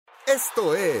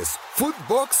Esto es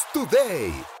Footbox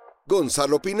Today.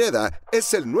 Gonzalo Pineda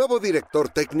es el nuevo director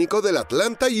técnico del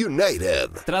Atlanta United.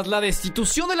 Tras la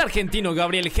destitución del argentino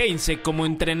Gabriel Heinze como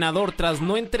entrenador tras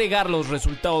no entregar los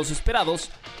resultados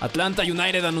esperados, Atlanta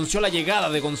United anunció la llegada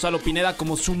de Gonzalo Pineda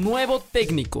como su nuevo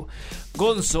técnico.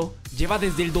 Gonzo lleva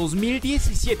desde el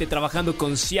 2017 trabajando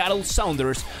con Seattle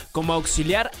Sounders como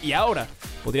auxiliar y ahora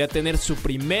podría tener su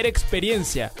primera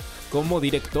experiencia como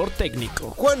director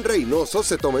técnico. Juan Reynoso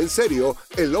se toma en serio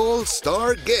el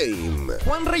All-Star Game.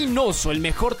 Juan Reynoso, el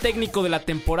mejor técnico de la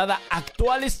temporada,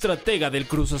 actual estratega del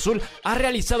Cruz Azul, ha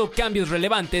realizado cambios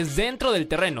relevantes dentro del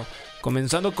terreno,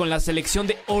 comenzando con la selección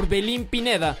de Orbelín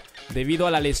Pineda debido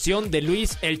a la lesión de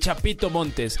Luis El Chapito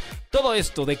Montes. Todo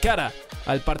esto de cara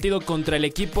al partido contra el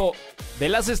equipo de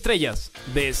las Estrellas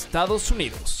de Estados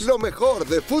Unidos. Lo mejor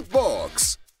de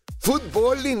Footbox.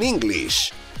 Football in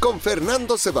English. Con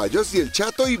Fernando Ceballos y el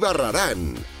Chato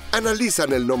Ibarrarán.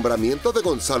 Analizan el nombramiento de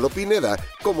Gonzalo Pineda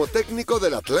como técnico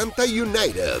del Atlanta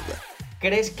United.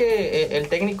 ¿Crees que el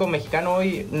técnico mexicano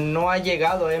hoy no ha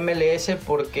llegado a MLS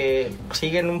porque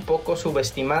siguen un poco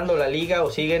subestimando la liga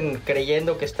o siguen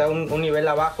creyendo que está un nivel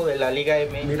abajo de la Liga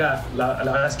MX? Mira, la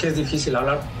verdad es que es difícil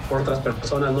hablar por otras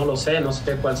personas, no sé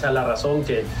cuál sea la razón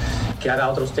que haga a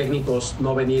otros técnicos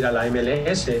no venir a la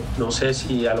MLS. No sé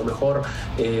si a lo mejor,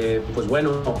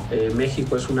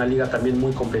 México es una liga también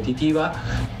muy competitiva,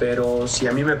 pero si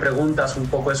a mí me preguntas un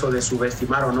poco eso de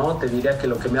subestimar o no, te diría que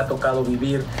lo que me ha tocado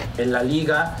vivir en la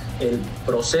liga, el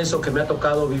proceso que me ha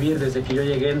tocado vivir desde que yo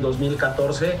llegué en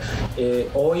 2014,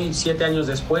 hoy, 7 años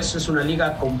después, es una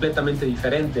liga completamente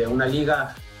diferente, una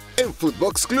liga... En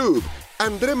Footbox Club,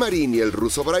 André Marín y el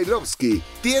ruso Brailovsky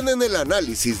tienen el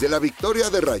análisis de la victoria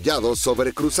de Rayados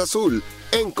sobre Cruz Azul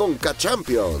en Conca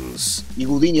Champions. Y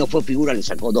Gudiño fue figura, le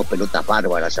sacó 2 pelotas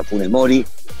bárbaras a Funes Mori,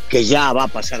 que ya va a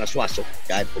pasar a Suazo,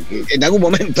 porque en algún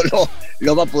momento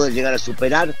lo va a poder llegar a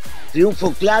superar.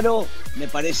 Triunfo claro, me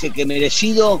parece que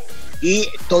merecido y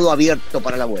todo abierto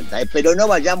para la vuelta. Pero no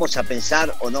vayamos a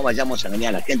pensar o no vayamos a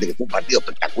engañar a la gente que fue un partido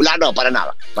espectacular, no, para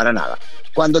nada.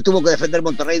 Cuando tuvo que defender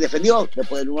Monterrey defendió,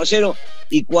 después del 1-0,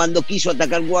 y cuando quiso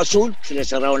atacar Cruz Azul, se le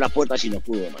cerraron las puertas y no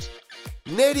pudo más.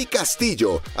 Neri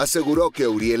Castillo aseguró que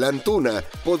Uriel Antuna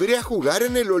podría jugar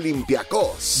en el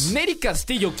Olympiacos. Neri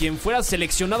Castillo, quien fuera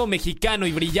seleccionado mexicano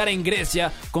y brillara en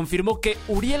Grecia, confirmó que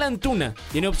Uriel Antuna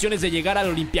tiene opciones de llegar al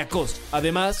Olympiacos.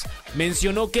 Además,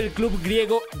 mencionó que el club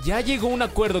griego ya llegó a un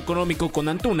acuerdo económico con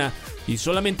Antuna y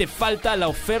solamente falta la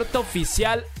oferta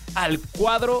oficial al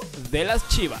cuadro de las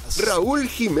Chivas. Raúl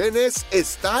Jiménez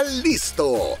está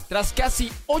listo. Tras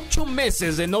casi 8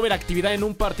 meses de no ver actividad en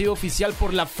un partido oficial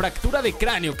por la fractura de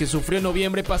cráneo que sufrió en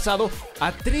noviembre pasado,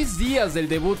 a 3 días del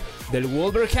debut del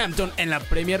Wolverhampton en la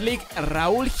Premier League,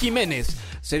 Raúl Jiménez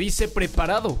se dice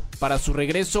preparado para su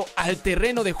regreso al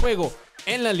terreno de juego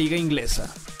en la liga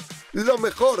inglesa. Lo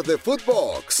mejor de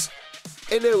Footbox.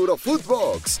 En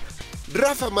Eurofootbox,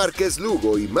 Rafa Márquez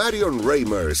Lugo y Marion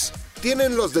Reimers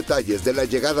tienen los detalles de la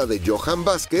llegada de Johan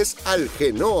Vázquez al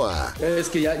Genoa. Es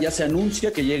que ya se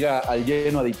anuncia que llega al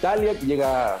Genoa de Italia, que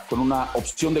llega con una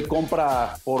opción de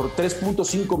compra por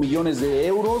 3.5 millones de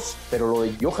euros, pero lo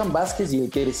de Johan Vázquez y el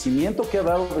crecimiento que ha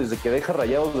dado desde que deja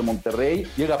Rayados de Monterrey,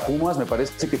 llega a Pumas, me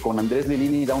parece que con Andrés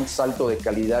Lilini da un salto de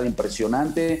calidad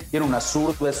impresionante, tiene una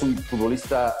zurda, es un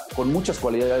futbolista con muchas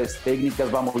cualidades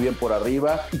técnicas, va muy bien por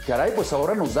arriba, y caray, pues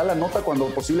ahora nos da la nota cuando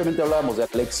posiblemente hablábamos de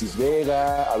Alexis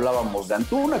Vega, hablábamos de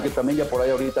Antuna, que también ya por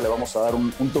ahí ahorita le vamos a dar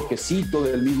un toquecito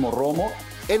del mismo Romo.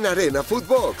 En Arena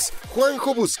Footbox,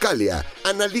 Juanjo Buscalia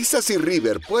analiza si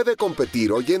River puede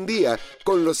competir hoy en día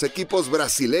con los equipos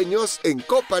brasileños en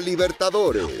Copa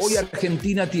Libertadores. Hoy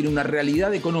Argentina tiene una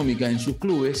realidad económica en sus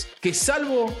clubes que,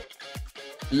 salvo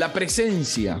la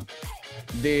presencia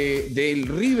del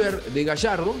River de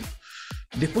Gallardo,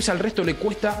 después al resto le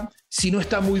cuesta si no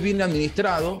está muy bien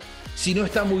administrado, si no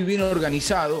está muy bien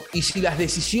organizado y si las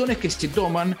decisiones que se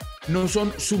toman no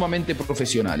son sumamente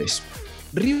profesionales.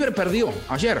 River perdió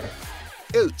ayer.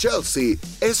 El Chelsea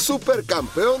es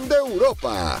supercampeón de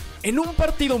Europa. En un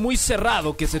partido muy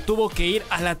cerrado que se tuvo que ir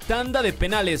a la tanda de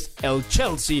penales, el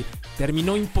Chelsea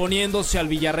terminó imponiéndose al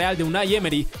Villarreal de Unai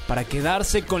Emery para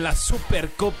quedarse con la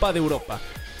Supercopa de Europa.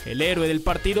 El héroe del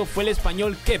partido fue el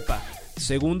español Kepa,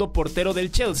 segundo portero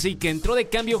del Chelsea, que entró de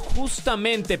cambio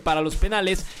justamente para los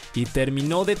penales y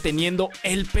terminó deteniendo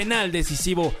el penal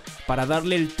decisivo para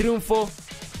darle el triunfo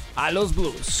a los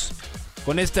Blues.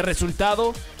 Con este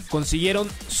resultado consiguieron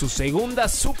su segunda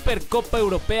Supercopa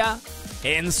Europea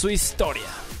en su historia.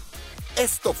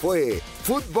 Esto fue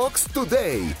Footbox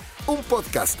Today, un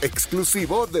podcast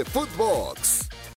exclusivo de Footbox.